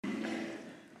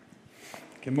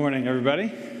Good morning, everybody.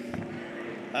 Is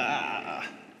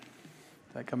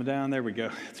that coming down? There we go.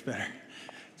 It's better.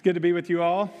 It's good to be with you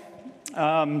all.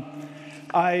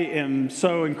 I am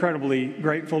so incredibly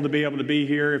grateful to be able to be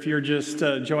here. If you're just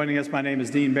joining us, my name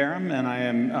is Dean Barham, and I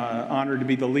am honored to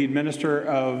be the lead minister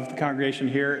of the congregation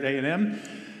here at A&M.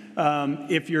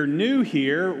 If you're new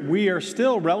here, we are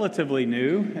still relatively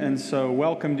new, and so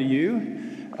welcome to you.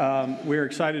 We're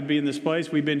excited to be in this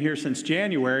place. We've been here since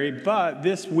January, but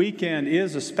this weekend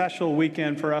is a special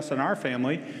weekend for us and our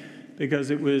family because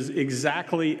it was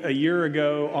exactly a year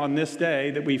ago on this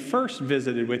day that we first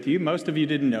visited with you. Most of you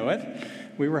didn't know it.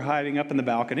 We were hiding up in the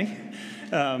balcony,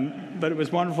 but it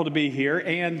was wonderful to be here.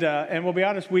 And we'll be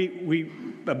honest,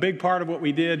 a big part of what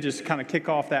we did just kind of kick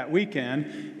off that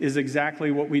weekend is exactly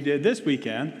what we did this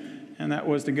weekend, and that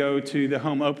was to go to the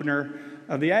home opener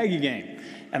of the Aggie game.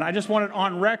 And I just want it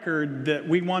on record that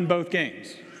we won both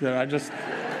games. That I just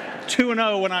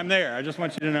 2-0 when I'm there. I just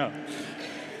want you to know.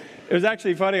 It was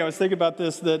actually funny. I was thinking about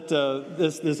this, that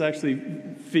this actually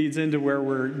feeds into where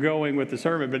we're going with the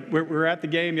sermon. But we're at the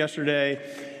game yesterday,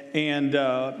 and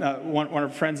one of our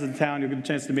friends in town, you'll get a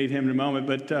chance to meet him in a moment,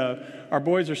 but our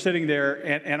boys are sitting there,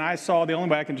 and I saw, the only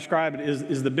way I can describe it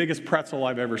is the biggest pretzel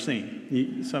I've ever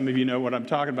seen. Some of you know what I'm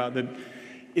talking about.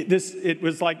 It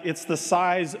was like it's the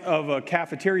size of a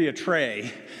cafeteria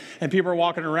tray, and people are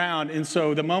walking around, and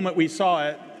so the moment we saw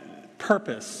it,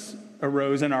 purpose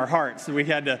arose in our hearts. So we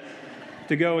had to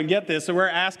go and get this. So we're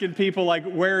asking people, like,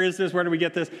 where is this? Where do we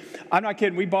get this? I'm not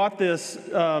kidding. We bought this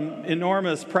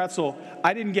enormous pretzel.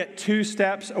 I didn't get 2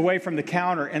 steps away from the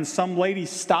counter, and some lady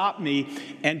stopped me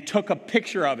and took a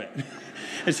picture of it.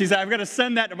 And she said, "I'm going to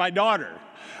send that to my daughter."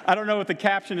 I don't know what the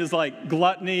caption is, like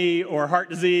gluttony or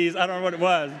heart disease. I don't know what it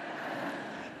was.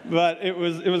 But it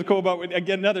was cool. But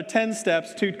again, another 10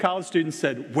 steps, 2 college students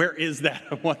said, "Where is that?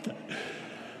 I want that."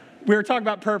 We were talking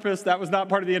about purpose. That was not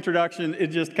part of the introduction. It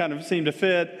just kind of seemed to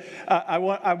fit. I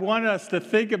want us to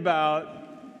think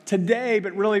about today,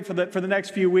 but really for the next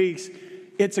few weeks,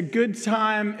 it's a good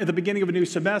time at the beginning of a new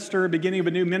semester, beginning of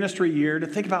a new ministry year, to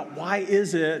think about why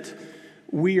is it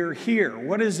we are here?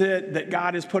 What is it that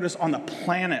God has put us on the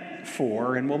planet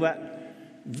for? And will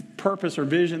that purpose or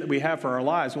vision that we have for our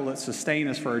lives, will it sustain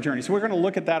us for our journey? So we're going to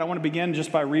look at that. I want to begin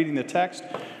just by reading the text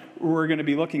we're going to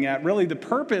be looking at. Really, the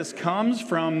purpose comes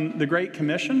from the Great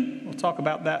Commission. We'll talk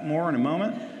about that more in a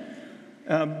moment.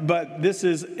 But this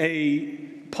is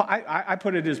I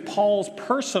put it as Paul's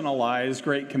personalized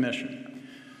Great Commission.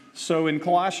 So in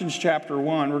Colossians chapter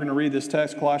 1, we're going to read this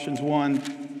text, Colossians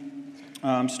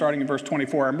 1, starting in verse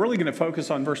 24. I'm really going to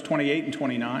focus on verse 28 and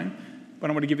 29,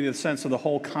 but I want to give you the sense of the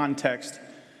whole context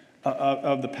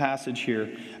of the passage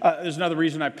here. There's another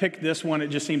reason I picked this one. It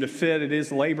just seemed to fit. It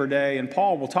is Labor Day, and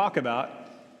Paul will talk about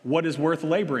what is worth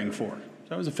laboring for.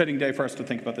 So it was a fitting day for us to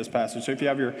think about this passage. So if you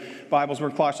have your Bibles,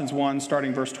 we're in Colossians 1,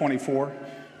 starting verse 24.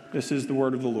 This is the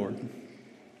word of the Lord.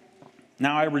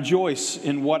 "Now I rejoice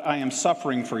in what I am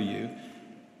suffering for you,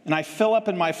 and I fill up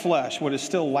in my flesh what is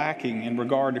still lacking in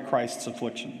regard to Christ's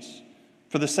afflictions,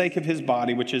 for the sake of his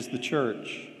body, which is the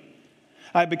church.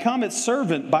 I have become its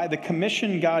servant by the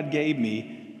commission God gave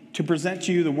me to present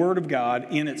to you the word of God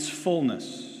in its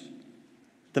fullness,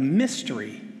 the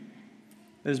mystery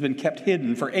that has been kept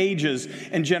hidden for ages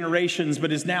and generations,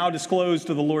 but is now disclosed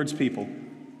to the Lord's people.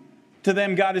 To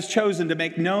them God has chosen to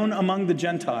make known among the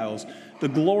Gentiles the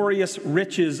glorious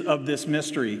riches of this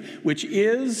mystery, which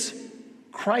is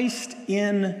Christ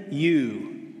in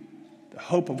you, the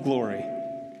hope of glory."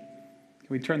 Can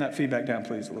we turn that feedback down,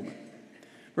 please, a little bit?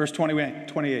 Verse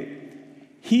 28.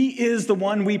 "He is the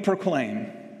one we proclaim,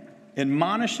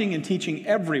 admonishing and teaching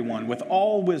everyone with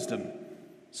all wisdom,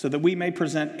 so that we may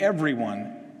present everyone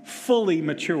fully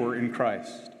mature in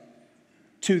Christ.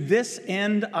 To this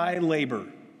end I labor,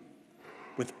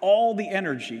 with all the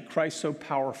energy Christ so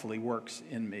powerfully works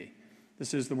in me."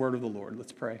 This is the word of the Lord.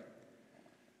 Let's pray.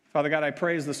 Father God, I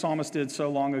pray as the psalmist did so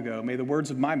long ago, may the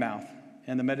words of my mouth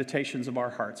and the meditations of our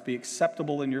hearts be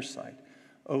acceptable in your sight,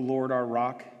 O Lord, our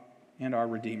rock and our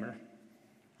Redeemer.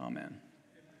 Amen.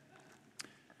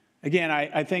 Again,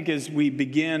 I think as we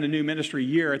begin a new ministry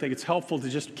year, I think it's helpful to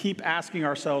just keep asking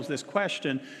ourselves this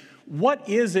question: what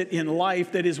is it in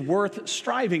life that is worth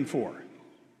striving for?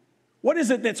 What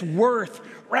is it that's worth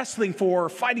wrestling for,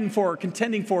 fighting for,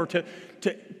 contending for, to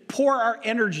pour our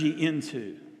energy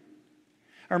into?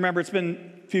 I remember it's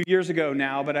been a few years ago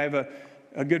now, but I have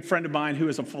a good friend of mine who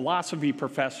is a philosophy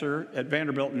professor at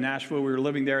Vanderbilt in Nashville. We were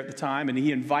living there at the time, and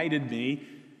he invited me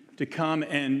to come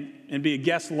and be a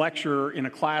guest lecturer in a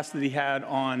class that he had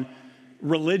on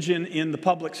religion in the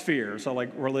public sphere, so like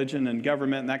religion and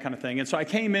government and that kind of thing. And so I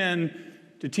came in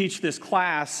to teach this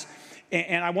class,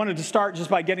 And I wanted to start just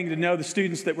by getting to know the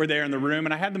students that were there in the room.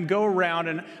 And I had them go around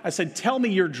and I said, tell me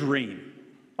your dream,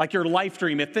 like your life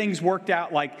dream. If things worked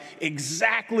out like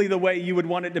exactly the way you would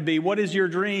want it to be, what is your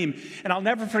dream? And I'll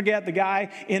never forget the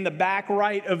guy in the back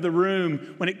right of the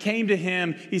room. When it came to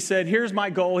him, he said, here's my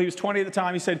goal. He was 20 at the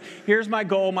time. He said, here's my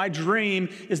goal. My dream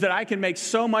is that I can make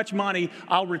so much money,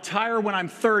 I'll retire when I'm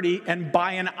 30 and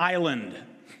buy an island.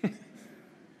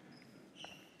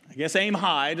 I guess aim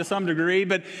high to some degree,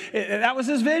 but that was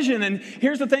his vision. And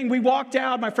here's the thing. We walked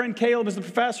out. My friend Caleb is the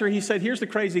professor. He said, here's the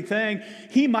crazy thing.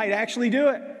 He might actually do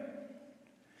it.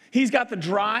 He's got the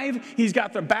drive. He's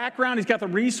got the background. He's got the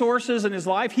resources in his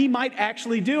life. He might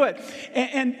actually do it.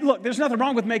 And look, there's nothing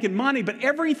wrong with making money, but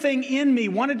everything in me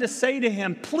wanted to say to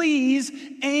him, please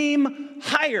aim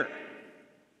higher.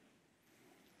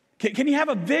 Can you have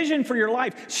a vision for your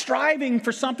life, striving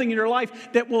for something in your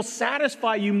life that will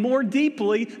satisfy you more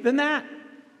deeply than that?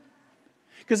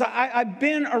 Because I've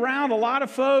been around a lot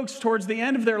of folks towards the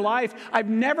end of their life. I've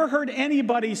never heard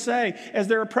anybody say, as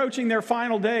they're approaching their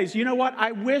final days, you know what,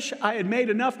 I wish I had made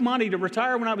enough money to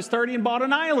retire when I was 30 and bought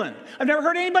an island. I've never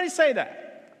heard anybody say that.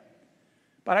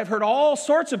 But I've heard all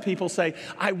sorts of people say,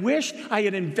 I wish I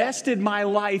had invested my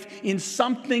life in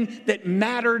something that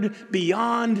mattered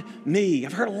beyond me.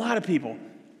 I've heard a lot of people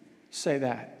say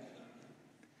that.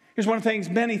 Here's one of the things,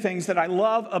 many things that I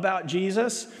love about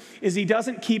Jesus is he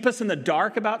doesn't keep us in the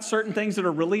dark about certain things that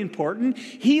are really important.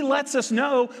 He lets us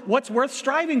know what's worth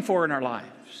striving for in our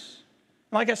lives.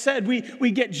 Like I said,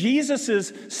 we get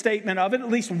Jesus' statement of it, at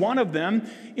least one of them,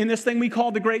 in this thing we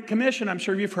call the Great Commission. I'm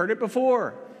sure you've heard it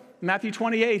before. Matthew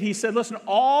 28, he said, listen,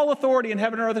 all authority in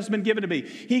heaven and earth has been given to me.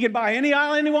 He can buy any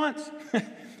island he wants.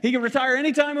 He can retire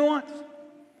anytime he wants.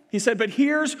 He said, but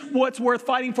here's what's worth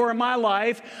fighting for in my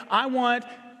life. I'm going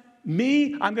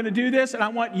to do this, and I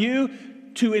want you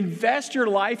to invest your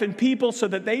life in people so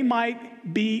that they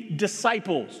might be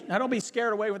disciples. Now, don't be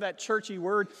scared away with that churchy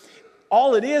word.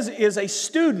 All it is a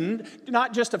student,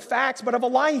 not just of facts, but of a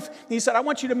life. He said, I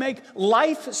want you to make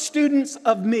life students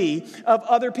of me, of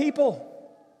other people.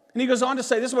 And he goes on to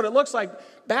say, this is what it looks like,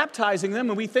 baptizing them,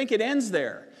 and we think it ends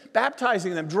there.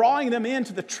 Baptizing them, drawing them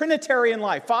into the Trinitarian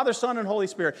life, Father, Son, and Holy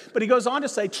Spirit. But he goes on to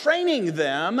say, training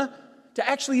them to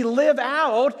actually live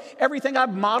out everything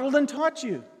I've modeled and taught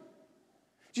you.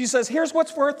 Jesus says, here's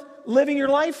what's worth living your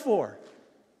life for,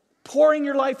 pouring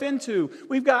your life into.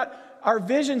 We've got our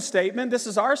vision statement. This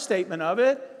is our statement of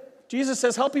it. Jesus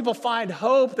says, help people find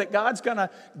hope that God's going to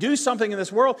do something in this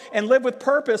world and live with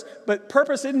purpose. But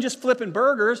purpose isn't just flipping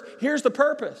burgers. Here's the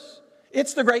purpose.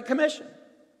 It's the Great Commission,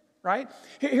 right?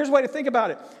 Here's a way to think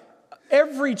about it.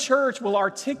 Every church will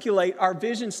articulate our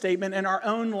vision statement in our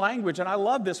own language. And I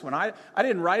love this one. I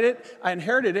didn't write it. I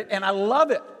inherited it. And I love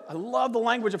it. I love the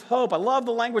language of hope. I love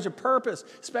the language of purpose,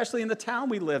 especially in the town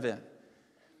we live in.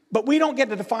 But we don't get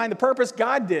to define the purpose.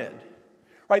 God did.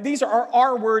 Right? These are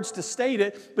our words to state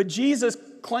it, but Jesus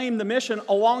claimed the mission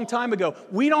a long time ago.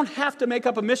 We don't have to make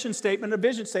up a mission statement, a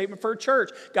vision statement for a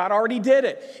church. God already did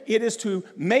it. It is to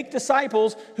make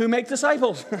disciples who make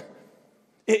disciples.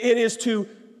 It is to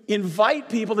invite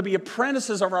people to be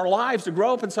apprentices of our lives, to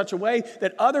grow up in such a way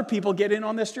that other people get in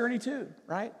on this journey too,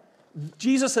 right?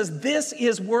 Jesus says this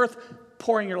is worth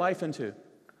pouring your life into.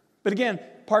 But again,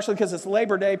 partially because it's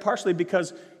Labor Day, partially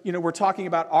because, we're talking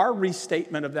about our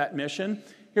restatement of that mission.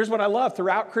 Here's what I love.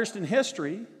 Throughout Christian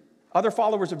history, other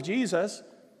followers of Jesus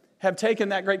have taken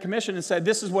that Great Commission and said,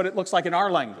 this is what it looks like in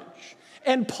our language.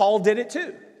 And Paul did it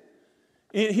too.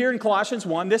 Here in Colossians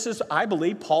 1, this is, I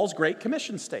believe, Paul's Great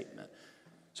Commission statement.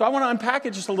 So I want to unpack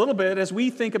it just a little bit as we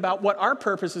think about what our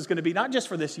purpose is going to be, not just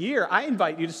for this year. I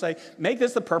invite you to say, make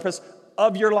this the purpose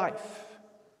of your life.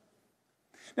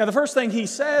 Now, the first thing he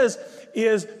says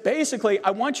is basically,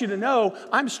 I want you to know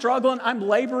I'm struggling, I'm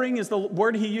laboring is the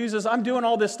word he uses, I'm doing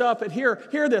all this stuff, but hear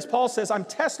this, Paul says, I'm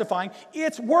testifying,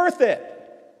 it's worth it.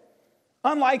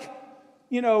 Unlike,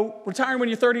 retiring when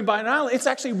you're 30 and buying an island, it's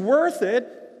actually worth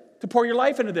it to pour your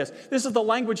life into this. This is the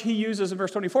language he uses in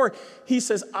verse 24. He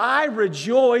says, I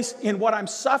rejoice in what I'm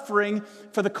suffering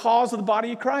for the cause of the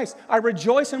body of Christ. I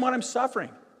rejoice in what I'm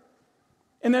suffering.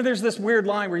 And then there's this weird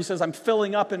line where he says, I'm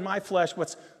filling up in my flesh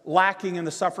what's lacking in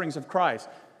the sufferings of Christ.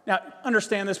 Now,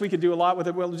 understand this. We could do a lot with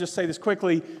it. We'll just say this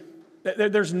quickly.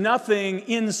 There's nothing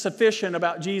insufficient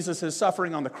about Jesus'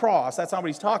 suffering on the cross. That's not what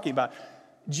he's talking about.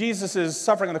 Jesus'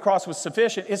 suffering on the cross was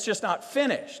sufficient. It's just not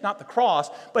finished, not the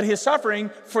cross. But his suffering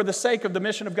for the sake of the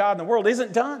mission of God in the world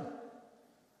isn't done.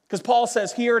 Because Paul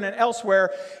says here and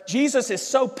elsewhere, Jesus is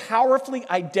so powerfully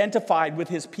identified with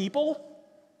his people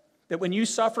that when you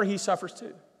suffer, he suffers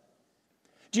too.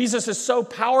 Jesus is so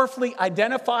powerfully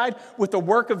identified with the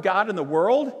work of God in the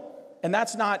world, and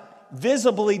that's not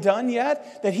visibly done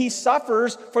yet, that he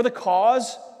suffers for the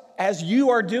cause as you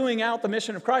are doing out the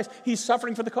mission of Christ. He's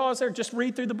suffering for the cause there. Just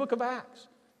read through the book of Acts.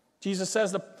 Jesus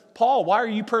says to Paul, why are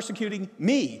you persecuting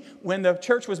me when the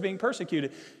church was being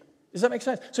persecuted? Does that make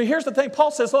sense? So here's the thing.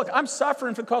 Paul says, look, I'm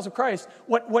suffering for the cause of Christ.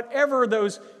 Whatever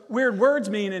those weird words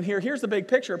mean in here, here's the big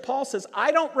picture. Paul says,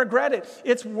 I don't regret it.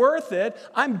 It's worth it.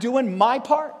 I'm doing my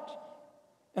part,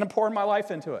 and I'm pouring my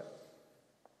life into it.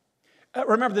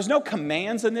 Remember, there's no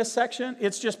commands in this section.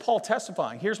 It's just Paul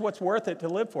testifying. Here's what's worth it to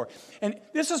live for. And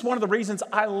this is one of the reasons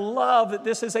I love that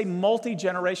this is a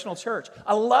multi-generational church.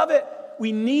 I love it.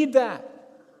 We need that.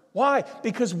 Why?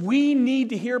 Because we need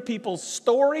to hear people's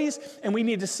stories and we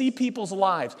need to see people's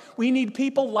lives. We need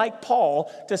people like Paul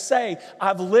to say,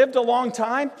 I've lived a long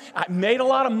time, I made a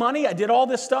lot of money, I did all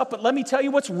this stuff, but let me tell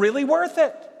you what's really worth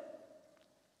it.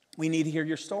 We need to hear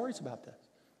your stories about this.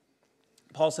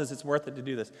 Paul says it's worth it to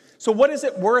do this. So what is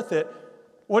it worth it?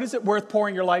 What is it worth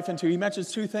pouring your life into? He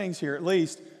mentions two things here at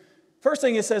least. First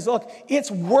thing he says, look, it's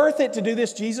worth it to do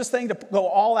this Jesus thing, to go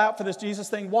all out for this Jesus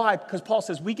thing. Why? Because Paul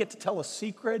says we get to tell a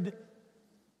secret.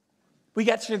 We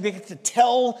get to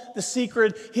tell the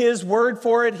secret. His word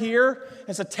for it here,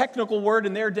 it's a technical word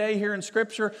in their day here in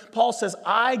Scripture. Paul says,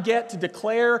 I get to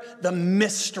declare the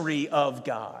mystery of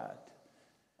God.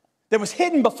 That was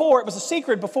hidden before, it was a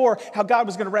secret before how God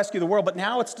was going to rescue the world, but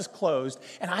now it's disclosed,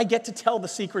 and I get to tell the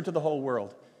secret to the whole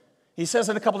world. He says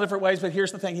it in a couple different ways, but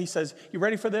here's the thing. He says, you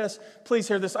ready for this? Please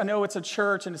hear this. I know it's a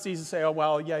church and it's easy to say, oh,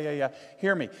 well, yeah.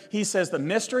 Hear me. He says the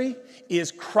mystery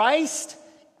is Christ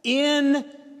in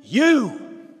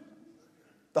you.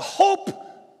 The hope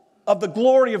of the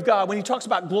glory of God. When he talks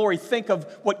about glory, think of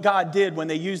what God did when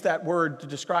they used that word to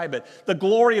describe it. The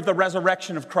glory of the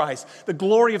resurrection of Christ. The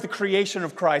glory of the creation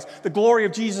of Christ. The glory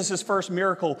of Jesus' first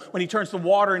miracle when he turns the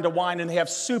water into wine and they have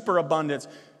superabundance.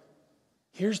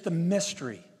 Here's the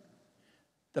mystery.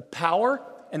 The power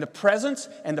and the presence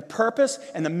and the purpose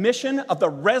and the mission of the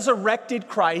resurrected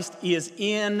Christ is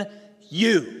in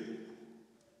you.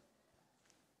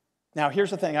 Now, here's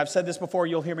the thing. I've said this before.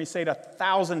 You'll hear me say it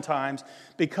 1,000 times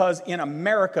because in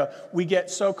America, we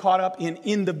get so caught up in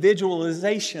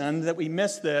individualization that we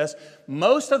miss this.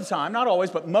 Most of the time, not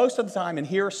always, but most of the time, and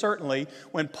here certainly,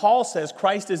 when Paul says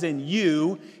Christ is in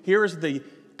you, here's the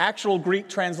actual Greek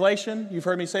translation. You've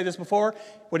heard me say this before.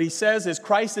 What he says is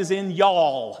Christ is in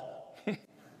y'all.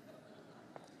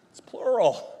 It's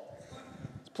plural.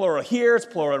 It's plural here. It's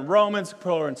plural in Romans. It's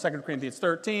plural in 2 Corinthians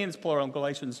 13. It's plural in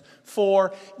Galatians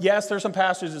 4. Yes, there's some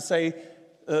passages that say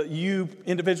you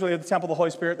individually are the temple of the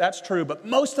Holy Spirit. That's true. But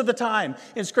most of the time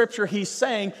in Scripture, he's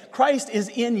saying Christ is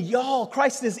in y'all.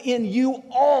 Christ is in you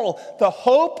all. The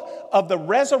hope of the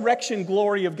resurrection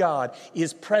glory of God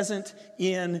is present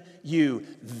in you.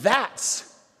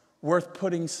 That's worth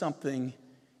putting something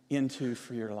into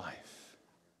for your life.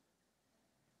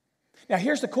 Now,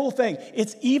 here's the cool thing.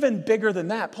 It's even bigger than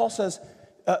that. Paul says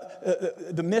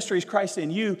the mystery is Christ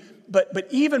in you. But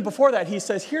even before that, he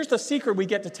says, here's the secret we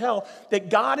get to tell, that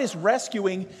God is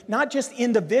rescuing not just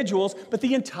individuals, but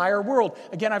the entire world.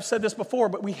 Again, I've said this before,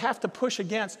 but we have to push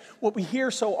against what we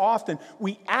hear so often.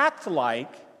 We act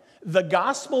like the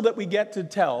gospel that we get to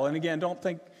tell, and again, don't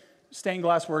think stained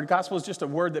glass word. Gospel is just a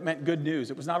word that meant good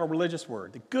news. It was not a religious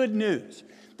word. The good news.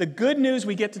 The good news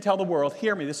we get to tell the world,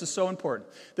 hear me, this is so important.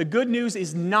 The good news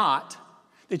is not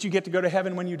that you get to go to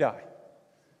heaven when you die.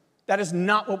 That is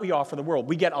not what we offer the world.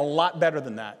 We get a lot better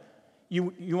than that.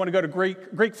 You want to go to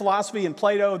Greek philosophy and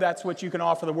Plato, that's what you can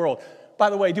offer the world. By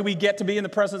the way, do we get to be in the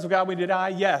presence of God when we die?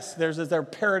 Yes. Is there a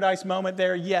paradise moment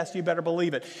there? Yes, you better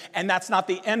believe it. And that's not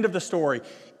the end of the story.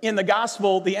 In the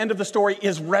gospel, the end of the story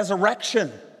is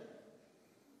resurrection.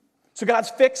 So God's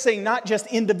fixing not just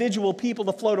individual people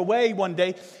to float away one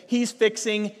day. He's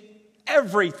fixing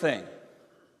everything.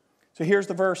 So here's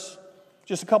the verse.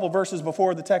 Just a couple verses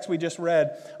before the text we just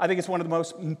read. I think it's one of the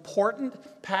most important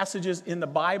passages in the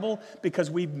Bible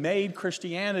because we've made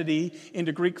Christianity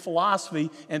into Greek philosophy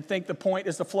and think the point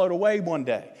is to float away one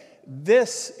day.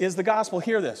 This is the gospel.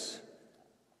 Hear this.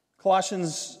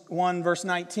 Colossians 1 verse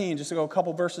 19, just to go a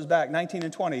couple verses back, 19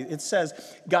 and 20. It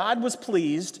says, God was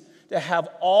pleased to have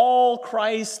all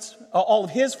of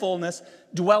his fullness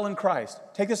dwell in Christ.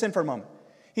 Take this in for a moment.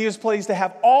 He is pleased to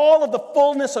have all of the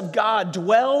fullness of God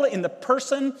dwell in the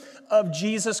person of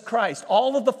Jesus Christ.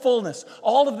 All of the fullness,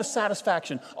 all of the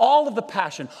satisfaction, all of the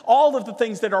passion, all of the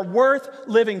things that are worth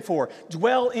living for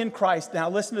dwell in Christ. Now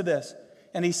listen to this.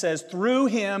 And he says, through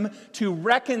him to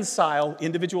reconcile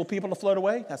individual people to float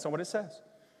away. That's not what it says.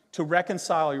 To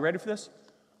reconcile, are you ready for this?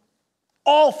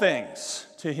 All things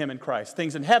to him in Christ.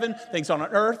 Things in heaven, things on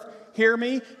earth. Hear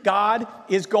me. God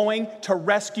is going to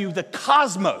rescue the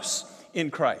cosmos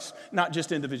in Christ, not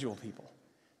just individual people.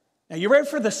 Now, you ready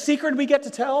for the secret we get to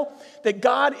tell? That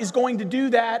God is going to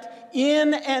do that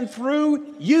in and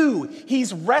through you.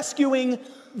 He's rescuing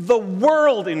the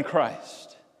world in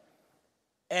Christ,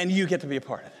 and you get to be a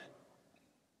part of it.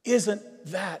 Isn't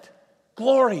that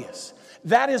glorious?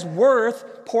 That is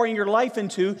worth pouring your life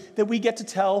into, that we get to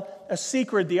tell a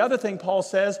secret. The other thing Paul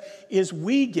says is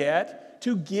we get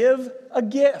to give a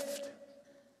gift.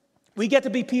 We get to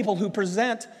be people who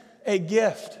present a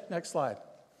gift. Next slide.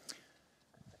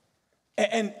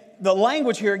 And the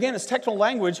language here, again, is technical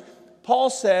language. Paul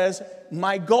says,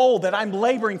 my goal that I'm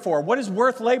laboring for, what is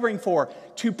worth laboring for?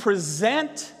 To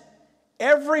present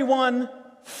everyone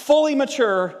fully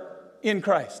mature in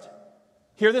Christ.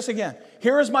 Hear this again.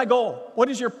 Here is my goal. What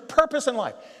is your purpose in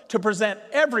life? To present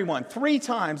everyone. 3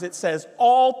 times it says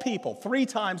all people. 3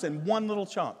 times in one little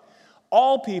chunk.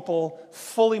 All people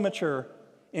fully mature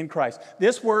in Christ.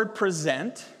 This word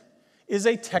present is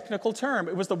a technical term.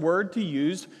 It was the word to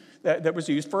use that was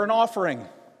used for an offering.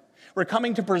 We're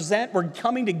coming to present, we're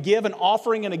coming to give an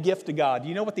offering and a gift to God.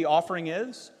 You know what the offering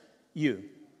is? You.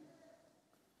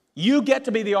 You get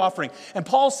to be the offering. And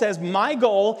Paul says, my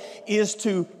goal is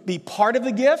to be part of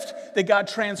the gift, that God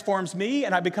transforms me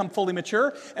and I become fully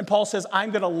mature. And Paul says,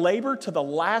 I'm going to labor to the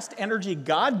last energy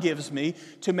God gives me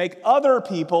to make other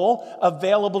people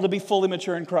available to be fully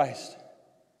mature in Christ.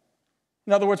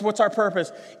 In other words, what's our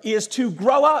purpose? Is to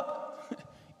grow up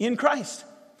in Christ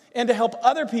and to help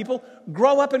other people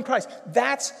grow up in Christ.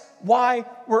 That's why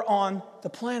we're on the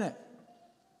planet.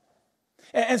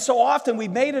 And so often we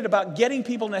made it about getting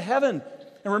people into heaven.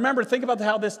 And remember, think about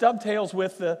how this dovetails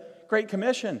with the Great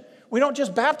Commission. We don't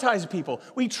just baptize people.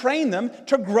 We train them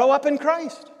to grow up in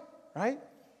Christ, right?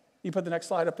 You put the next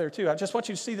slide up there too. I just want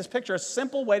you to see this picture, a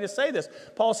simple way to say this.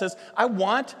 Paul says, I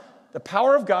want the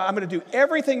power of God. I'm going to do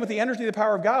everything with the energy of the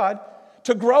power of God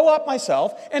to grow up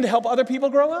myself and to help other people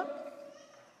grow up.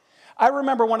 I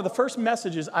remember one of the first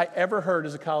messages I ever heard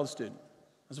as a college student.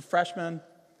 As a freshman,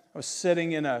 I was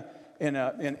sitting in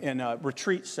a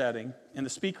retreat setting, and the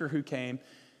speaker who came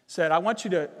said, I want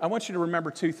you to remember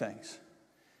 2 things.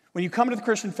 When you come to the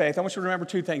Christian faith, I want you to remember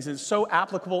 2 things. It's so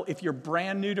applicable if you're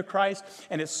brand new to Christ,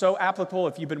 and it's so applicable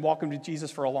if you've been walking with Jesus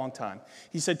for a long time.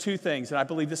 He said 2 things, and I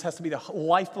believe this has to be the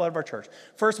lifeblood of our church.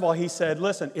 First of all, he said,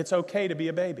 listen, it's okay to be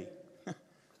a baby.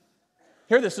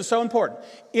 Hear this is so important.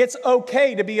 It's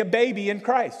okay to be a baby in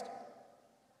Christ.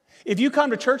 If you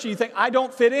come to church and you think, I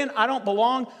don't fit in, I don't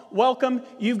belong, welcome.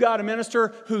 You've got a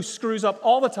minister who screws up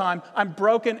all the time. I'm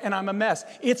broken and I'm a mess.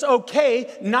 It's okay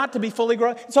not to be fully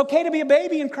grown. It's okay to be a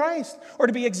baby in Christ or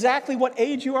to be exactly what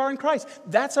age you are in Christ.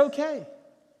 That's okay.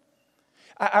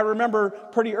 I remember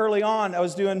pretty early on, I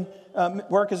was doing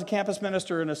work as a campus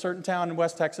minister in a certain town in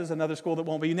West Texas, another school that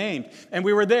won't be named. And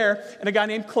we were there, and a guy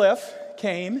named Cliff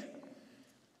came.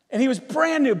 And he was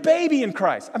brand new, baby in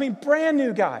Christ. I mean, brand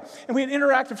new guy. And we had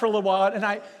interacted for a little while,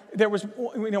 and there was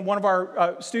one of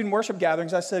our student worship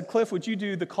gatherings. I said, Cliff, would you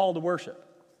do the call to worship?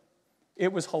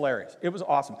 It was hilarious. It was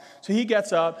awesome. So he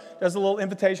gets up, does a little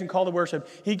invitation call to worship.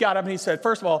 He got up and he said,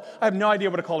 first of all, I have no idea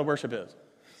what a call to worship is.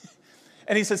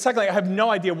 And he said, secondly, I have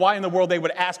no idea why in the world they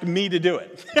would ask me to do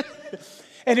it.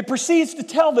 And he proceeds to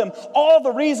tell them all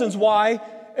the reasons why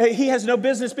he has no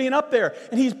business being up there.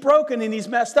 And he's broken and he's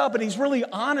messed up and he's really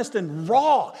honest and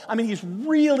raw. I mean, he's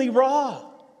really raw.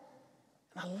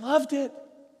 And I loved it.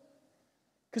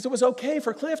 Because it was okay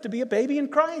for Cliff to be a baby in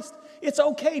Christ. It's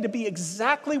okay to be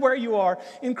exactly where you are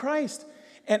in Christ.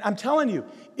 And I'm telling you,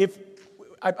 if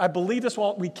I believe this,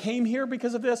 we came here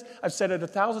because of this. I've said it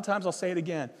 1,000 times. I'll say it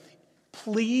again.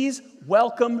 Please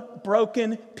welcome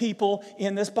broken people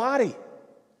in this body. Amen.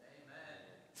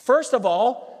 First of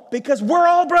all, because we're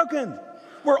all broken.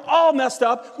 We're all messed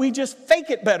up. We just fake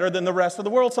it better than the rest of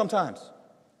the world sometimes.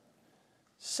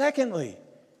 Secondly,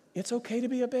 it's okay to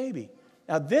be a baby.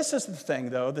 Now, this is the thing,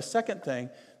 though, the second thing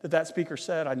that speaker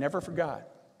said, I never forgot,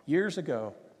 years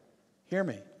ago. Hear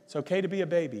me. It's okay to be a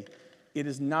baby. It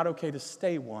is not okay to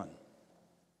stay one.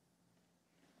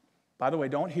 By the way,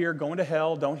 don't hear going to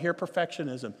hell. Don't hear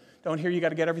perfectionism. Don't hear you got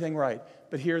to get everything right.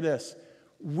 But hear this.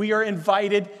 We are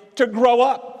invited to grow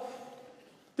up,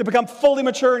 to become fully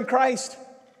mature in Christ.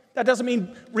 That doesn't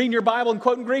mean reading your Bible and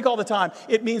quoting Greek all the time.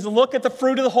 It means look at the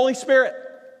fruit of the Holy Spirit.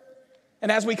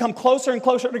 And as we come closer and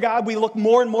closer to God, we look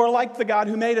more and more like the God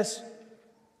who made us.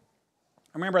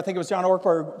 I remember, I think it was John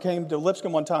Ortberg came to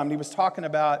Lipscomb one time, and he was talking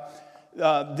about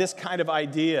this kind of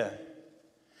idea.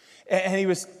 And he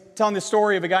was telling the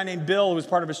story of a guy named Bill who was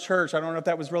part of his church. I don't know if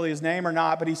that was really his name or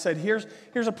not, but he said, here's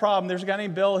a problem. There's a guy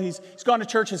named Bill. He's gone to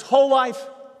church his whole life.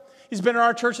 He's been in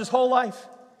our church his whole life.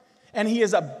 And he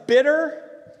is a bitter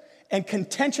and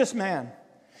contentious man.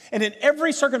 And in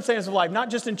every circumstance of life, not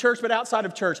just in church, but outside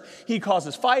of church, he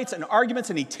causes fights and arguments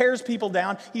and he tears people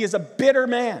down. He is a bitter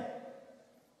man.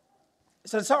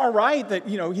 So it's all right that,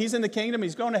 he's in the kingdom,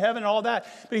 he's going to heaven and all that.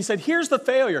 But he said, here's the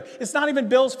failure. It's not even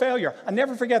Bill's failure. I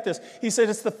never forget this. He said,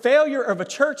 it's the failure of a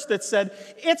church that said,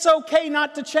 it's okay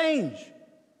not to change.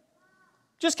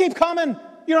 Just keep coming.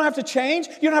 You don't have to change.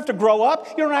 You don't have to grow up.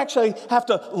 You don't actually have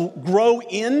to grow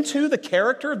into the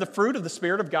character of the fruit of the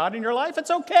Spirit of God in your life. It's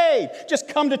okay. Just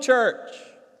come to church.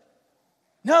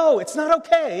 No, it's not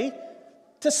okay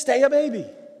to stay a baby.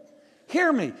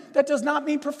 Hear me. That does not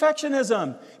mean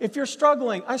perfectionism. If you're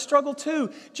struggling, I struggle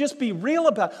too. Just be real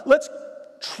about it. Let's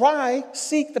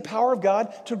seek the power of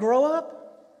God to grow up.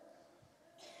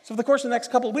 So for the course of the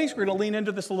next couple of weeks, we're going to lean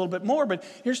into this a little bit more, but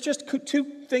here's just two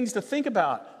things to think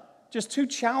about. Just two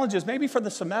challenges, maybe for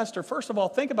the semester. First of all,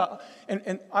 think about,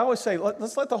 and I always say,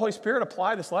 let's let the Holy Spirit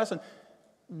apply this lesson.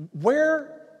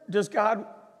 Where does God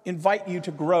invite you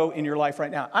to grow in your life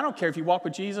right now? I don't care if you walk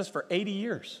with Jesus for 80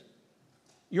 years.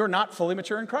 You're not fully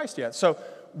mature in Christ yet. So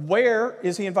where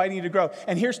is he inviting you to grow?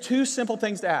 And here's two simple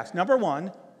things to ask. Number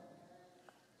one,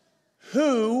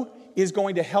 who is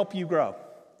going to help you grow?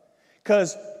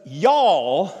 Because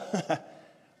y'all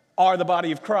are the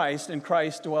body of Christ, and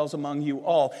Christ dwells among you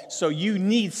all. So you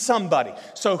need somebody.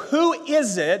 So who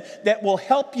is it that will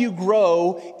help you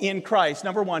grow in Christ?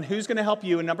 Number one, who's going to help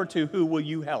you? And number two, who will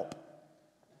you help?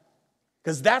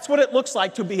 Because that's what it looks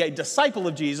like to be a disciple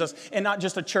of Jesus and not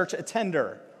just a church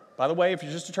attender. By the way, if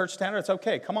you're just a church attender, it's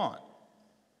okay, come on.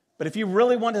 But if you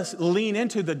really want to lean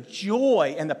into the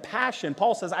joy and the passion,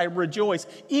 Paul says, I rejoice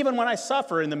even when I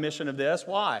suffer in the mission of this.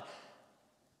 Why?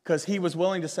 Because he was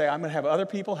willing to say, I'm going to have other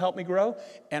people help me grow,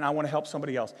 and I want to help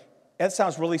somebody else. That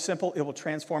sounds really simple. It will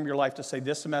transform your life to say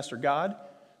this semester, God,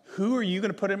 who are you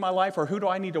going to put in my life, or who do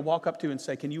I need to walk up to and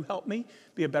say, can you help me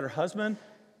be a better husband,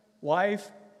 wife,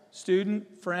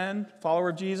 student, friend, follower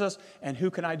of Jesus, and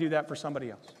who can I do that for somebody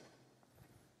else?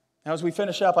 Now, as we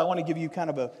finish up, I want to give you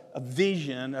kind of a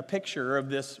vision, a picture of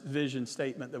this vision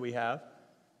statement that we have.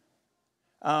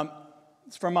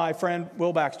 It's from my friend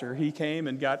Will Baxter. He came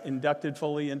and got inducted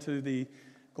fully into the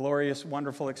glorious,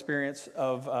 wonderful experience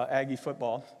of Aggie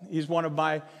football. He's one of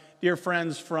my dear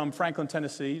friends from Franklin,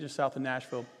 Tennessee, just south of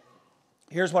Nashville.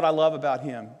 Here's what I love about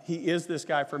him. He is this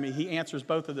guy for me. He answers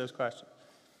both of those questions.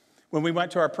 When we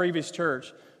went to our previous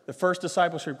church, the first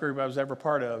discipleship group I was ever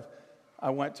part of, I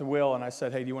went to Will and I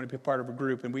said, hey, do you want to be part of a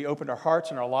group? And we opened our hearts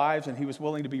and our lives, and he was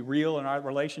willing to be real in our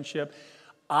relationship.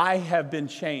 I have been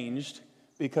changed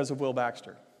because of Will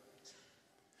Baxter.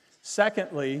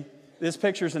 Secondly, this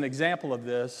picture is an example of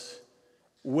this.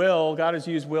 God has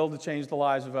used Will to change the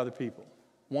lives of other people.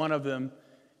 One of them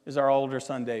is our older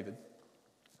son, David.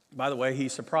 By the way, he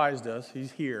surprised us.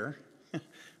 He's here.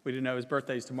 We didn't know his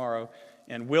birthday's tomorrow.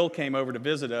 And Will came over to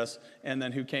visit us, and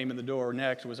then who came in the door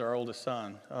next was our oldest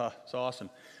son. Oh, it's awesome.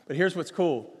 But here's what's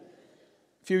cool.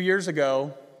 A few years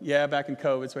ago, back in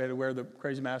COVID, so we had to wear the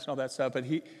crazy mask and all that stuff, but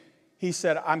he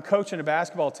said, I'm coaching a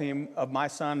basketball team of my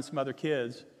son and some other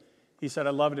kids. He said,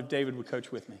 I'd love it if David would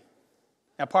coach with me.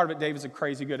 Now, part of it, David's a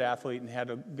crazy good athlete and had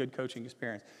a good coaching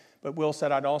experience. But Will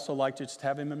said, I'd also like to just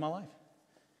have him in my life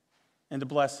and to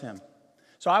bless him.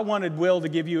 So I wanted Will to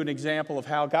give you an example of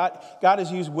how God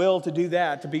has used Will to do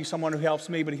that, to be someone who helps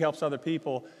me, but he helps other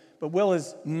people. But Will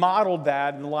has modeled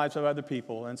that in the lives of other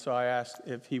people, and so I asked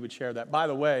if he would share that. By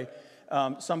the way,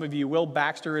 some of you, Will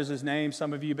Baxter is his name.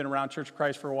 Some of you have been around Church of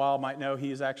Christ for a while might know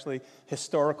he is actually a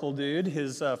historical dude.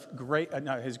 His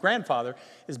grandfather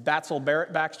is Batzel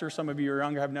Barrett Baxter. Some of you are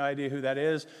younger, have no idea who that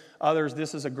is. Others,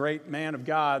 this is a great man of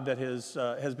God that has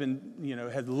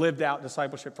lived out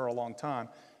discipleship for a long time.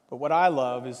 But what I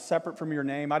love is separate from your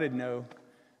name. I didn't know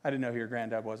who your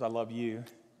granddad was. I love you,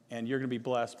 and you're going to be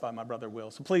blessed by my brother Will.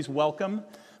 So please welcome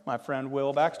my friend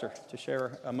Will Baxter to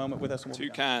share a moment with us. Too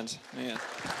kind, man.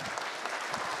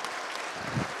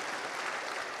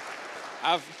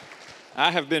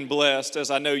 I have been blessed,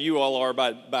 as I know you all are,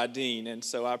 by Dean, and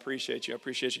so I appreciate you. I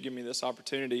appreciate you giving me this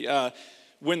opportunity.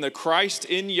 When the Christ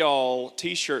in Y'all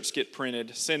T-shirts get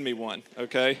printed, send me one,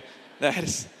 okay? That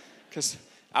is, because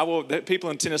people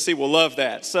in Tennessee will love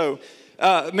that. So,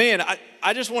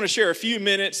 I just want to share a few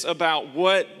minutes about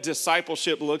what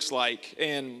discipleship looks like,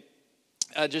 and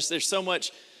there's so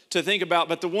much to think about.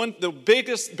 But the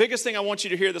biggest thing I want you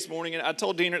to hear this morning, and I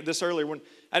told Dean this earlier when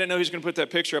I didn't know he was going to put that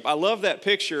picture up. I love that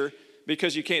picture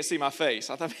because you can't see my face.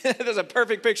 I thought that's a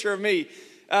perfect picture of me.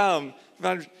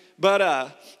 But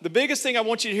the biggest thing I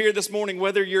want you to hear this morning,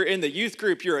 whether you're in the youth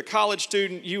group, you're a college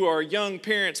student, you are young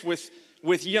parents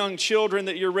with young children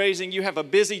that you're raising, you have a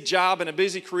busy job and a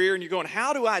busy career, and you're going,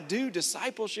 how do I do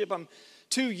discipleship? I'm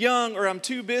too young or I'm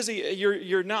too busy.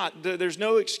 You're not. There's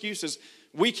no excuses.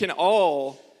 We can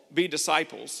all be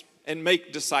disciples and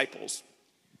make disciples.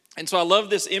 And so I love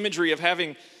this imagery of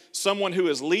having someone who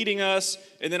is leading us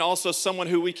and then also someone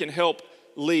who we can help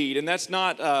lead. And that's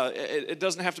not, it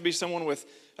doesn't have to be someone with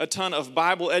a ton of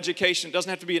Bible education. It doesn't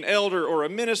have to be an elder or a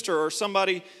minister or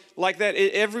somebody like that.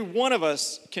 Every one of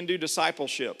us can do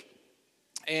discipleship.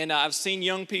 And I've seen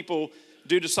young people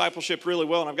do discipleship really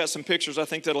well. And I've got some pictures I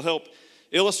think that'll help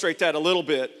illustrate that a little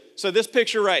bit. So this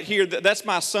picture right here, that's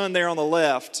my son there on the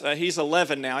left. He's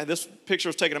 11 now. This picture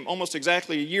was taken almost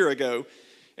exactly a year ago.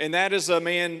 And that is a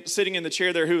man sitting in the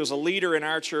chair there who is a leader in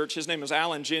our church. His name is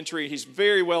Alan Gentry. He's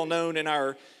very well known in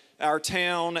our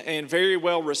town and very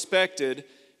well respected.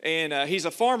 And he's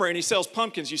a farmer and he sells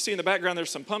pumpkins. You see in the background there's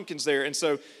some pumpkins there. And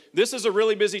so this is a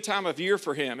really busy time of year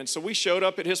for him. And so we showed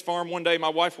up at his farm one day. My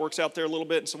wife works out there a little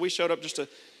bit. And so we showed up just to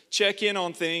check in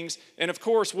on things. And of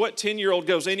course, what 10-year-old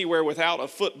goes anywhere without a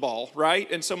football, right?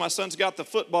 And so my son's got the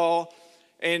football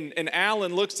and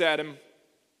Alan looks at him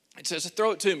and says,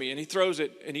 throw it to me. And he throws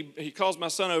it, and he calls my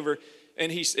son over,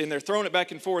 and they're throwing it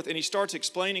back and forth, and he starts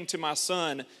explaining to my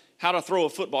son how to throw a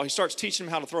football. He starts teaching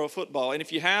him how to throw a football. And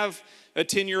if you have a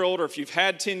 10-year-old, or if you've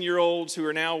had 10-year-olds who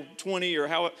are now 20 or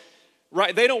how,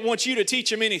 right, they don't want you to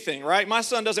teach him anything, right? My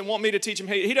son doesn't want me to teach him.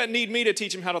 He doesn't need me to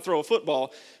teach him how to throw a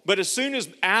football. But as soon as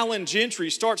Alan Gentry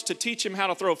starts to teach him how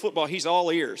to throw a football, he's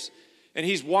all ears, and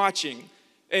he's watching.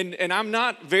 And I'm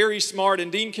not very smart, and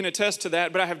Dean can attest to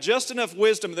that, but I have just enough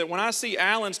wisdom that when I see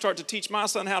Alan start to teach my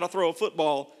son how to throw a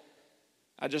football,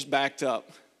 I just backed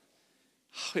up.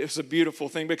 It was a beautiful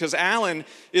thing because Alan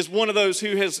is one of those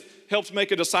who has helped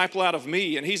make a disciple out of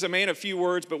me, and he's a man of few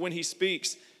words, but when he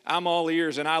speaks, I'm all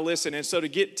ears and I listen. And so to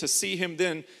get to see him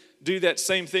then do that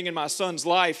same thing in my son's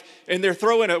life, and they're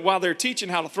throwing it while they're teaching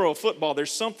how to throw a football,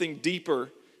 there's something deeper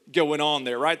going on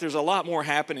there, right? There's a lot more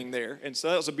happening there. And so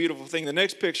that was a beautiful thing. The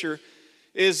next picture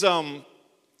is,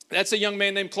 that's a young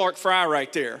man named Clark Fry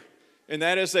right there. And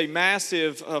that is a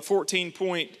massive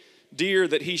 14-point deer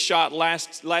that he shot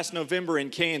last November in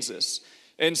Kansas.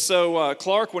 And so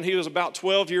Clark, when he was about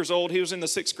 12 years old, he was in the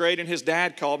 6th grade, and his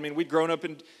dad called me, and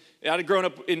I had grown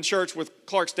up in church with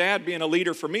Clark's dad being a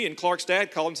leader for me, and Clark's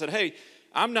dad called and said, hey,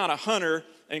 I'm not a hunter,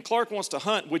 and Clark wants to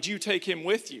hunt. Would you take him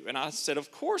with you? And I said,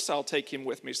 of course I'll take him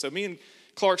with me. So me and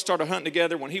Clark started hunting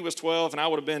together when he was 12, and I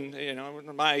would have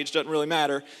been, my age doesn't really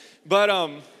matter. But,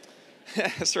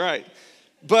 that's right.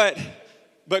 But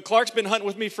Clark's been hunting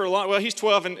with me for a long, well, he's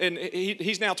 12, and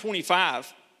he's now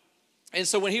 25. And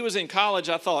so when he was in college,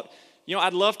 I thought,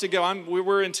 I'd love to go. We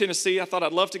were in Tennessee. I thought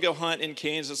I'd love to go hunt in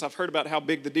Kansas. I've heard about how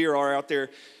big the deer are out there.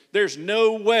 There's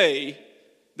no way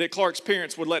that Clark's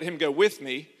parents would let him go with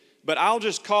me, but I'll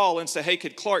just call and say, hey,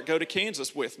 could Clark go to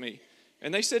Kansas with me?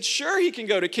 And they said, sure, he can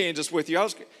go to Kansas with you.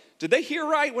 Did they hear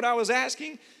right what I was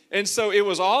asking? And so it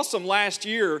was awesome last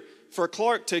year for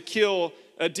Clark to kill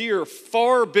a deer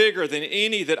far bigger than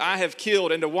any that I have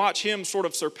killed and to watch him sort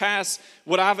of surpass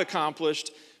what I've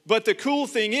accomplished. But the cool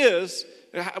thing is,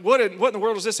 what in the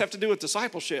world does this have to do with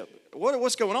discipleship?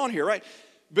 What's going on here, right?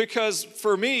 Because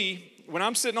for me, when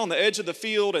I'm sitting on the edge of the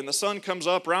field and the sun comes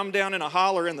up, or I'm down in a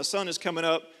holler and the sun is coming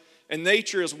up and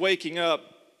nature is waking up,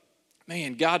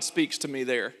 man, God speaks to me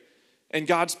there. And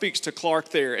God speaks to Clark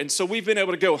there. And so we've been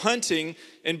able to go hunting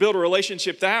and build a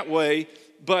relationship that way,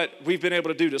 but we've been able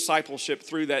to do discipleship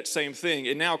through that same thing.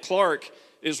 And now Clark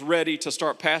is ready to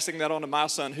start passing that on to my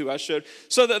son who I showed.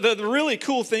 So the really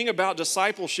cool thing about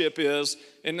discipleship is,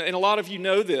 and a lot of you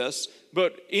know this,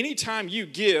 but anytime you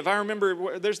give, I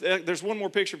remember there's one more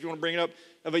picture if you want to bring it up,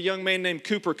 of a young man named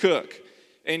Cooper Cook.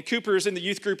 And Cooper is in the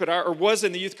youth group was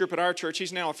in the youth group at our church.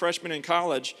 He's now a freshman in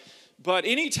college. But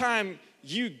anytime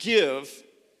you give,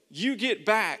 you get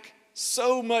back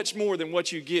so much more than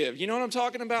what you give. You know what I'm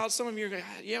talking about? Some of you are going,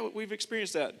 yeah, we've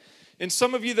experienced that. And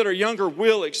some of you that are younger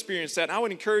will experience that. And I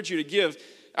would encourage you to give.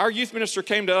 Our youth minister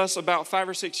came to us about 5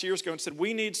 or 6 years ago and said,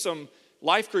 we need some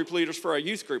life group leaders for our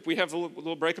youth group.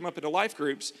 We'll break them up into life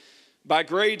groups by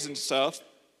grades and stuff.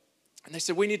 And they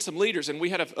said, we need some leaders. And we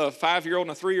had a 5-year-old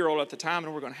and a 3-year-old at the time.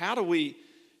 And we're going, how do we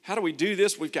do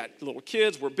this? We've got little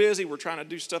kids. We're busy. We're trying to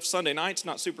do stuff Sunday nights,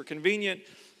 not super convenient.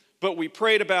 But we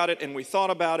prayed about it and we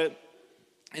thought about it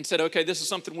and said, okay, this is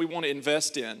something we want to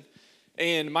invest in.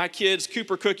 And my kids,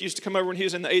 Cooper Cook used to come over when he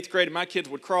was in the 8th grade, and my kids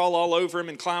would crawl all over him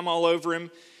and climb all over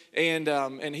him.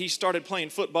 And he started playing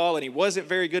football, and he wasn't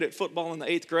very good at football in the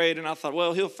 8th grade. And I thought,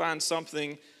 well, he'll find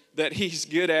something that he's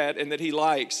good at and that he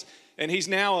likes. And he's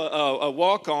now a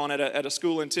walk-on at a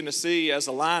school in Tennessee as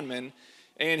a lineman.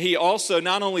 And he also,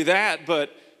 not only that, but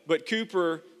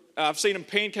Cooper I've seen him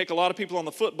pancake a lot of people on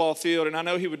the football field, and I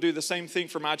know he would do the same thing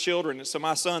for my children. And so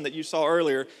my son that you saw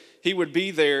earlier, he would be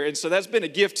there. And so that's been a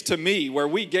gift to me, where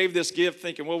we gave this gift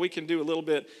thinking, well, we can do a little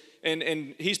bit.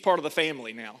 And he's part of the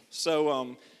family now.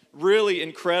 So really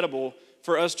incredible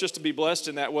for us just to be blessed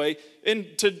in that way.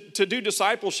 And to do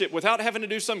discipleship without having to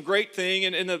do some great thing.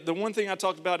 And the one thing I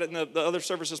talked about in the other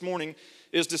service this morning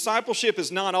is discipleship is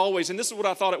not always, and this is what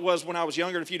I thought it was when I was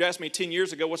younger. If you'd asked me 10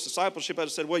 years ago, what's discipleship? I'd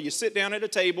have said, well, you sit down at a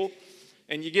table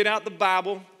and you get out the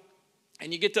Bible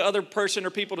and you get the other person or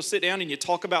people to sit down and you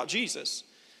talk about Jesus.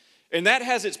 And that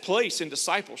has its place in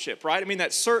discipleship, right? I mean,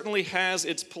 that certainly has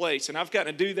its place. And I've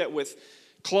gotten to do that with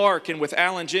Clark and with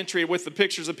Alan Gentry, with the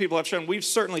pictures of people I've shown. We've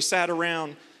certainly sat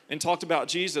around and talked about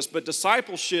Jesus. But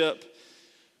discipleship,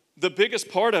 the biggest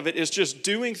part of it is just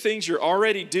doing things you're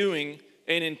already doing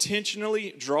and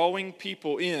intentionally drawing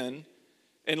people in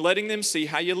and letting them see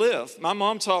how you live. My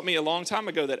mom taught me a long time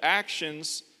ago that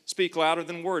actions speak louder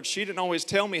than words. She didn't always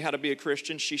tell me how to be a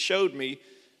Christian. She showed me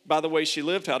by the way she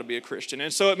lived how to be a Christian.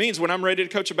 And so it means when I'm ready to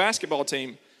coach a basketball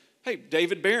team, hey,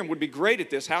 David Barron would be great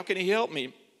at this. How can he help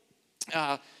me?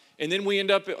 And then we end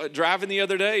up driving the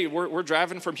other day. We're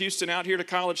driving from Houston out here to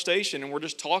College Station, and we're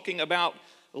just talking about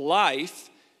life.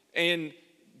 And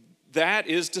that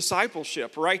is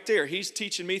discipleship right there. He's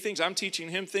teaching me things. I'm teaching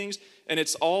him things. And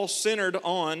it's all centered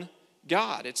on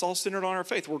God. It's all centered on our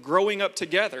faith. We're growing up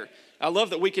together. I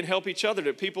love that we can help each other.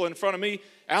 That people in front of me,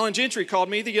 Alan Gentry called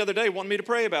me the other day, wanting me to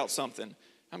pray about something.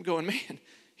 I'm going, man,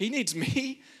 he needs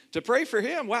me to pray for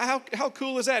him. Wow, how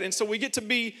cool is that? And so we get to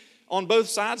be on both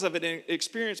sides of it and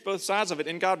experience both sides of it.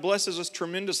 And God blesses us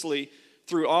tremendously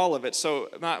through all of it. So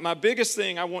my biggest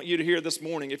thing I want you to hear this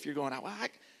morning, if you're going, well,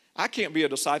 I can't be a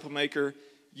disciple maker.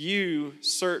 You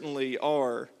certainly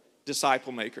are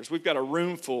disciple makers. We've got a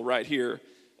room full right here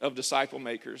of disciple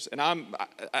makers. And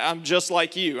I'm just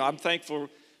like you. I'm thankful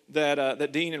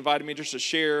that Dean invited me just to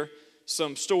share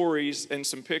some stories and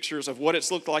some pictures of what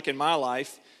it's looked like in my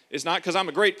life. It's not because I'm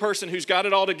a great person who's got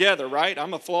it all together, right?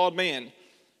 I'm a flawed man.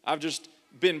 I've just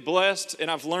been blessed, and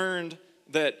I've learned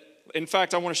that, in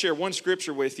fact, I want to share one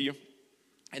scripture with you,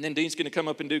 and then Dean's going to come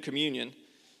up and do communion.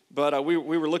 But we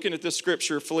were looking at this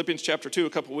scripture, Philippians chapter 2,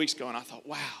 a couple weeks ago, and I thought,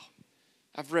 wow,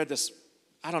 I've read this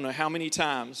I don't know how many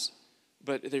times,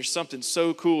 but there's something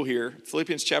so cool here.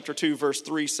 Philippians chapter 2, verse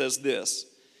 3 says this: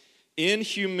 in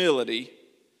humility,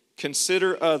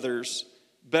 consider others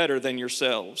better than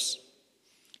yourselves.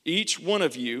 Each one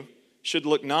of you should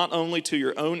look not only to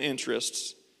your own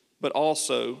interests, but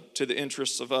also to the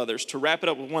interests of others. To wrap it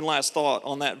up with one last thought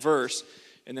on that verse,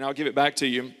 and then I'll give it back to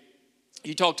you.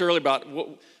 You talked earlier about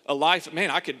a life, man,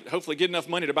 I could hopefully get enough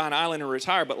money to buy an island and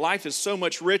retire, but life is so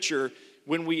much richer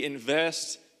when we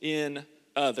invest in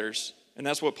others. And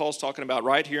that's what Paul's talking about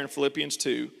right here in Philippians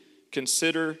 2.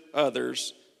 Consider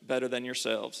others better than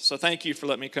yourselves. So thank you for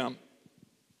letting me come.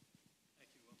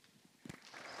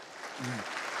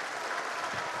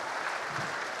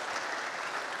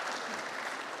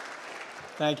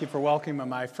 Thank you for welcoming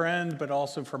my friend, but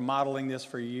also for modeling this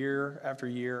for year after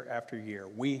year after year.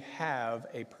 We have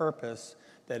a purpose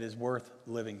that is worth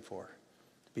living for,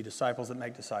 to be disciples that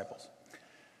make disciples.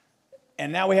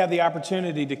 And now we have the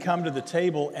opportunity to come to the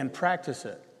table and practice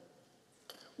it.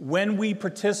 When we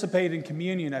participate in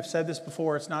communion, I've said this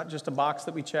before, it's not just a box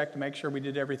that we check to make sure we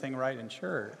did everything right in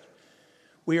church.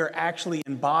 We are actually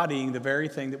embodying the very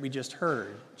thing that we just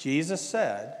heard. Jesus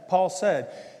said, Paul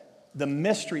said, the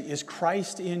mystery is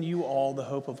Christ in you all, the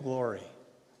hope of glory.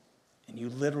 And you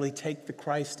literally take the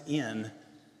Christ in.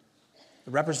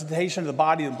 The representation of the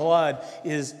body and blood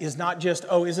is not just,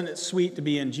 oh, isn't it sweet to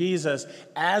be in Jesus?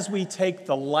 As we take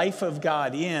the life of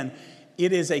God in,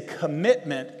 it is a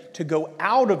commitment to go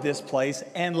out of this place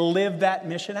and live that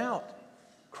mission out.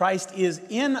 Christ is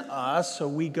in us, so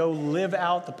we go live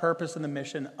out the purpose and the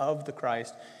mission of the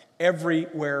Christ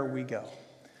everywhere we go.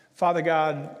 Father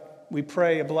God, we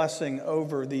pray a blessing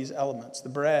over these elements, the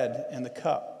bread and the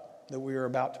cup that we are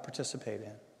about to participate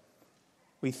in.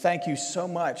 We thank you so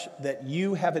much that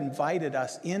you have invited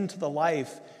us into the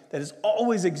life that has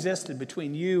always existed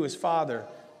between you as Father,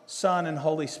 Son, and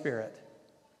Holy Spirit.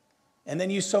 And then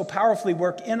you so powerfully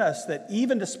work in us that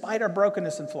even despite our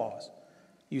brokenness and flaws,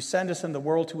 you send us in the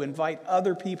world to invite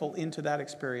other people into that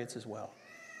experience as well.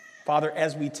 Father,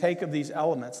 as we take of these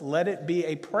elements, let it be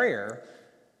a prayer,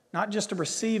 not just to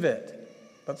receive it,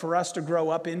 but for us to grow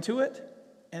up into it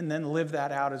and then live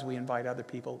that out as we invite other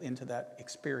people into that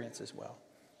experience as well.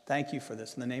 Thank you for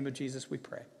this. In the name of Jesus, we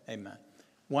pray. Amen.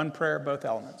 One prayer, both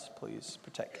elements. Please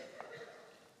partake.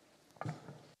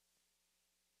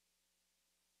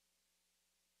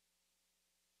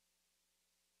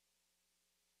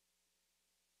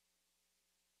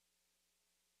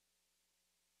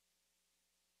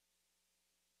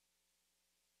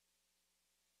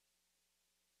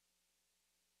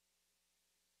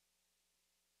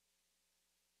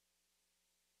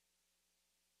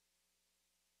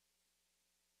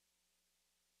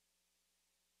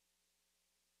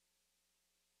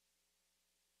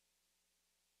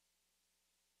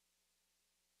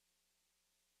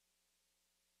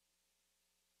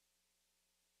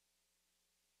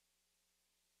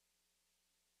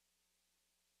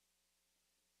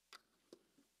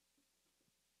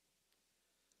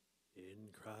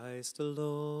 Christ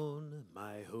alone,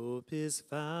 my hope is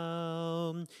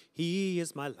found. He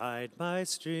is my light, my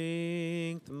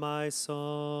strength, my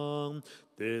song.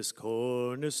 This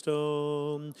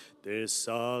cornerstone, this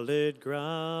solid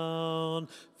ground,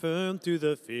 firm through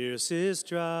the fiercest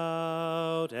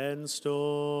drought and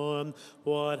storm.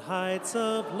 What heights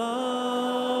of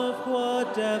love,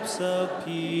 what depths of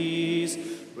peace,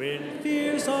 when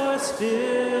fears are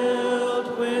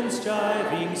stilled, when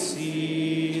striving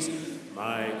cease.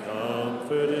 My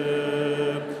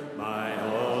comforter, my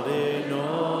all in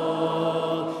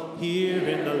all, here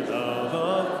in the love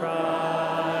of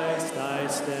Christ I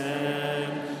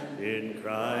stand. In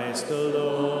Christ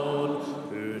alone,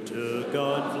 who took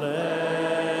on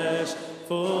flesh,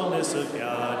 fullness of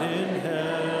God in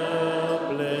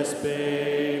helpless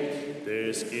babe.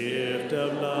 This gift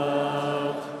of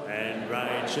love and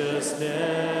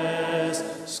righteousness,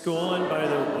 scorned by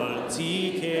the ones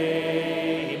he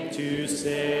came to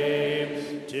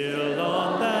save, till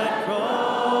on that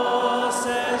cross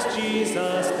as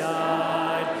Jesus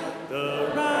died,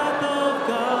 the wrath of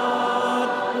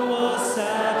God was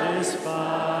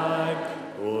satisfied.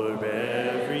 For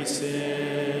every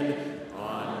sin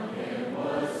on him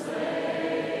was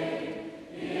laid,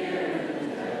 here in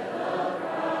the death of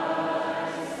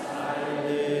Christ I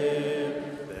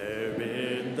live. There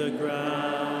in the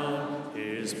ground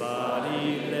his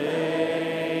body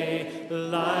lay,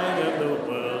 light of the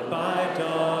world by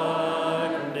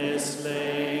darkness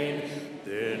slain,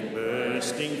 then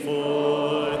bursting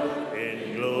forth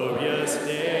in glorious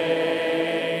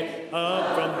day,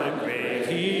 up from the grave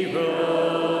he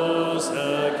rose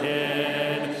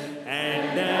again,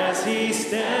 and as he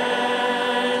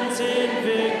stands in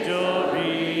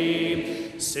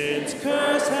victory, sin's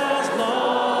curse has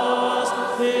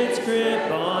lost its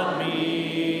grip on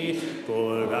me,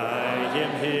 for I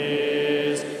am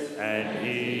his and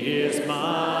he is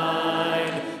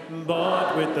mine,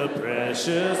 bought with the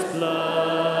precious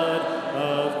blood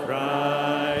of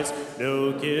Christ.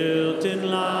 No guilt in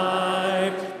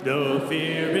life, no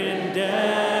fear in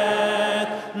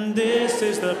death. This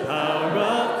is the power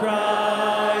of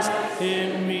Christ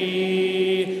in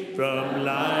me, from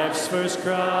life's first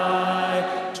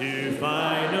cry to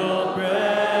final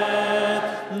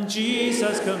breath.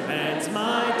 Jesus commands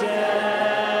my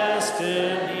destiny.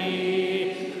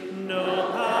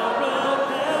 No power of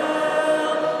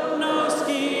hell, no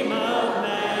scheme of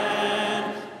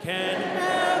man can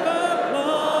ever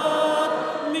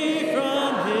pluck me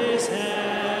from his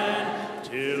hand,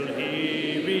 till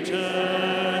he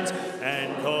returns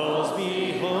and calls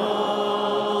me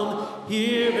home.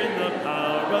 Here in the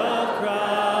power of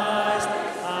Christ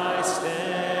I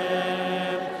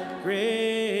stand.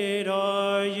 Great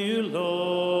are you,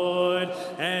 Lord,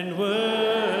 and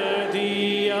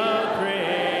worthy of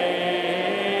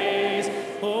praise.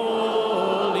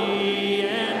 Holy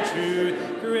and true,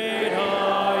 great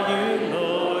are you,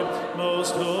 Lord,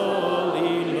 most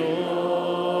holy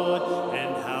Lord.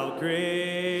 And how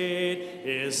great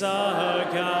is our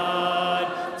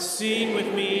God. Sing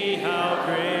with me, how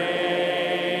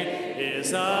great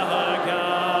is our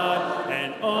God,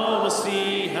 and all will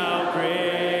see how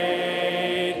great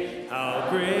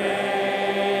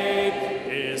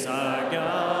is our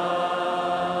God.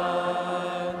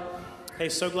 Hey,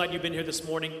 so glad you've been here this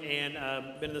morning and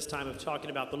been in this time of talking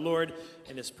about the Lord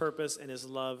and his purpose and his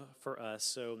love for us.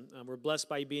 So we're blessed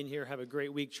by you being here. Have a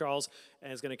great week. Charles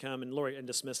is going to come and Lori and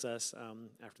dismiss us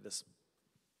after this.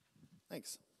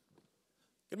 Thanks.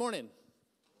 Good morning.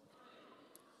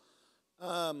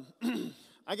 I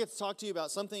get to talk to you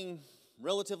about something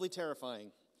relatively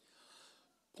terrifying.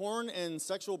 Porn and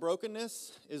sexual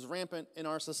brokenness is rampant in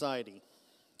our society.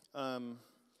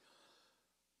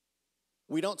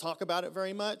 We don't talk about it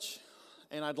very much,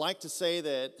 and I'd like to say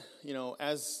that,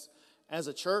 as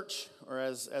a church or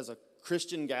as a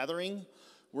Christian gathering,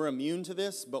 we're immune to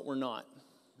this, but we're not.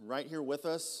 Right here with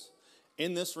us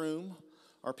in this room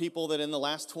are people that in the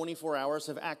last 24 hours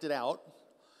have acted out,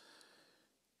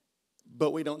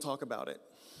 but we don't talk about it.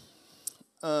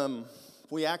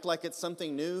 We act like it's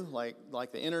something new, like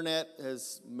the internet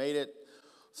has made it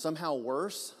somehow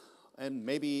worse, and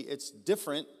maybe it's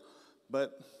different,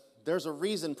 but there's a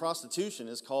reason prostitution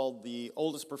is called the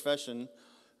oldest profession.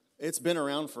 It's been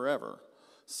around forever.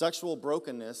 Sexual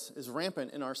brokenness is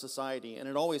rampant in our society, and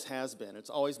it always has been.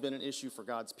 It's always been an issue for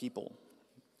God's people.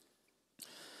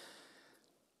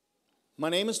 My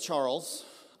name is Charles.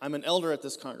 I'm an elder at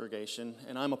this congregation,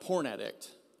 and I'm a porn addict.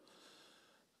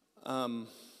 I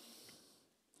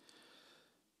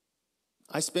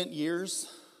spent years,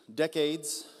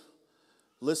 decades,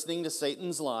 listening to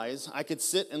Satan's lies. I could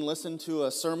sit and listen to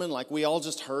a sermon like we all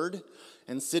just heard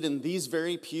and sit in these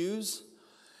very pews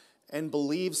and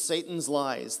believe Satan's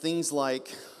lies. Things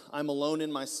like, I'm alone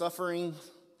in my suffering,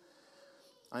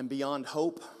 I'm beyond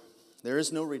hope, there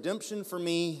is no redemption for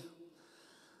me,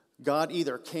 God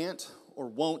either can't or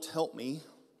won't help me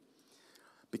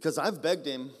because I've begged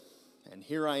him and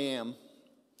here I am.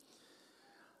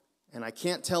 And I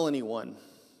can't tell anyone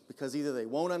because either they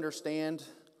won't understand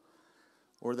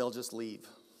or they'll just leave.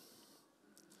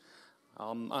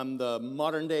 I'm the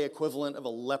modern day equivalent of a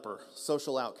leper,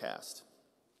 social outcast.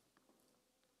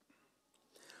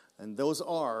 And those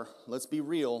are, let's be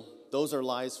real, those are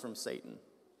lies from Satan.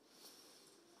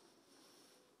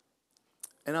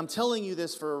 And I'm telling you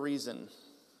this for a reason,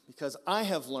 because I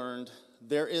have learned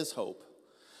there is hope.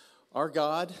 Our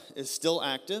God is still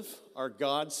active. Our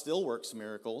God still works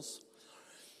miracles.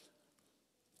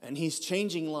 And he's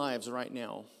changing lives right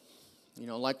now. You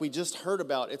know, like we just heard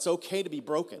about, it's okay to be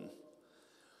broken.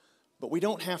 But we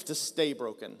don't have to stay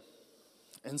broken.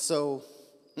 And so,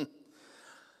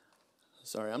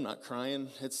 sorry, I'm not crying.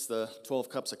 It's the 12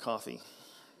 cups of coffee.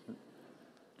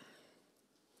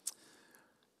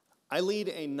 I lead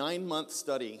a 9-month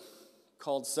study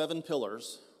called 7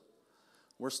 Pillars.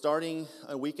 We're starting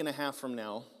a week and a half from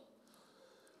now.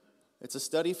 It's a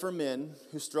study for men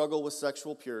who struggle with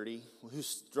sexual purity, who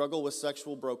struggle with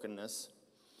sexual brokenness.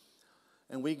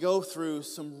 And we go through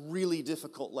some really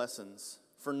difficult lessons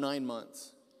for 9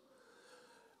 months.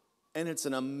 And it's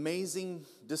an amazing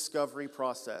discovery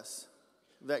process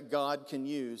that God can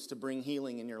use to bring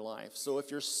healing in your life. So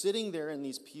if you're sitting there in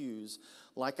these pews,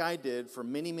 like I did for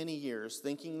many, many years,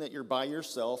 thinking that you're by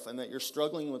yourself and that you're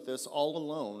struggling with this all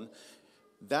alone,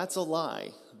 that's a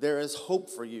lie. There is hope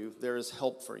for you. There is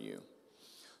help for you.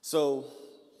 So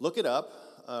look it up.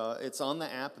 It's on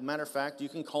the app. Matter of fact, you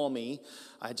can call me.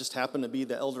 I just happen to be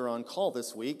the elder on call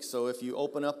this week. So if you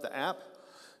open up the app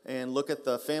and look at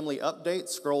the family update,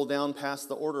 scroll down past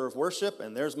the order of worship,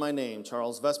 and there's my name,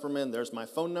 Charles Vesperman. There's my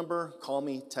phone number. Call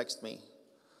me, text me.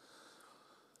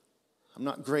 I'm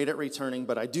not great at returning,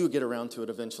 but I do get around to it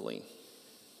eventually.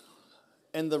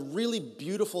 And the really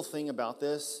beautiful thing about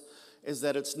this is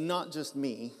that it's not just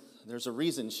me. There's a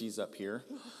reason she's up here.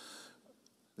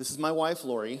 This is my wife,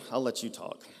 Lori. I'll let you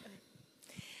talk.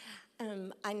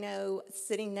 I know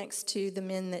sitting next to the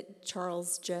men that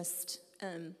Charles just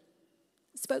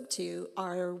spoke to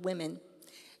are women.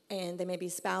 And they may be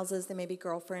spouses, they may be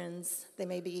girlfriends, they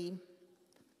may be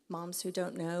moms who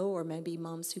don't know, or maybe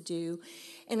moms who do.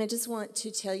 And I just want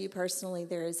to tell you personally,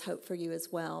 there is hope for you as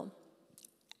well.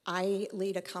 I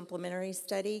lead a complementary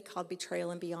study called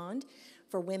Betrayal and Beyond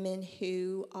for women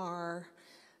who are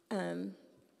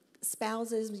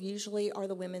spouses. Usually are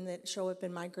the women that show up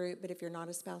in my group, but if you're not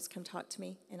a spouse, come talk to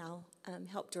me and I'll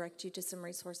help direct you to some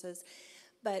resources.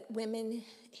 But women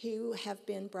who have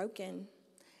been broken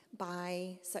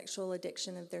by sexual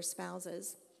addiction of their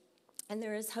spouses. And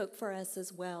there is hope for us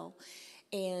as well.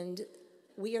 And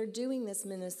we are doing this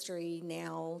ministry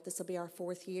now, this will be our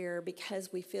 4th year,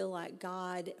 because we feel like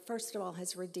God, first of all,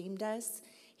 has redeemed us.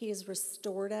 He has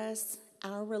restored us.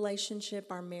 Our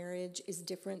relationship, our marriage is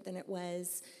different than it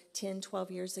was 10, 12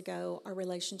 years ago. Our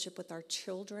relationship with our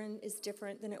children is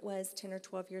different than it was 10 or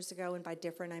 12 years ago. And by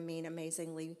different, I mean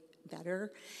amazingly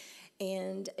better.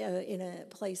 And in a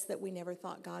place that we never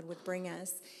thought God would bring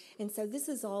us. And so this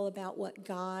is all about what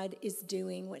God is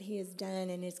doing, what he has done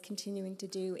and is continuing to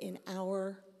do in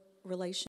our relationship.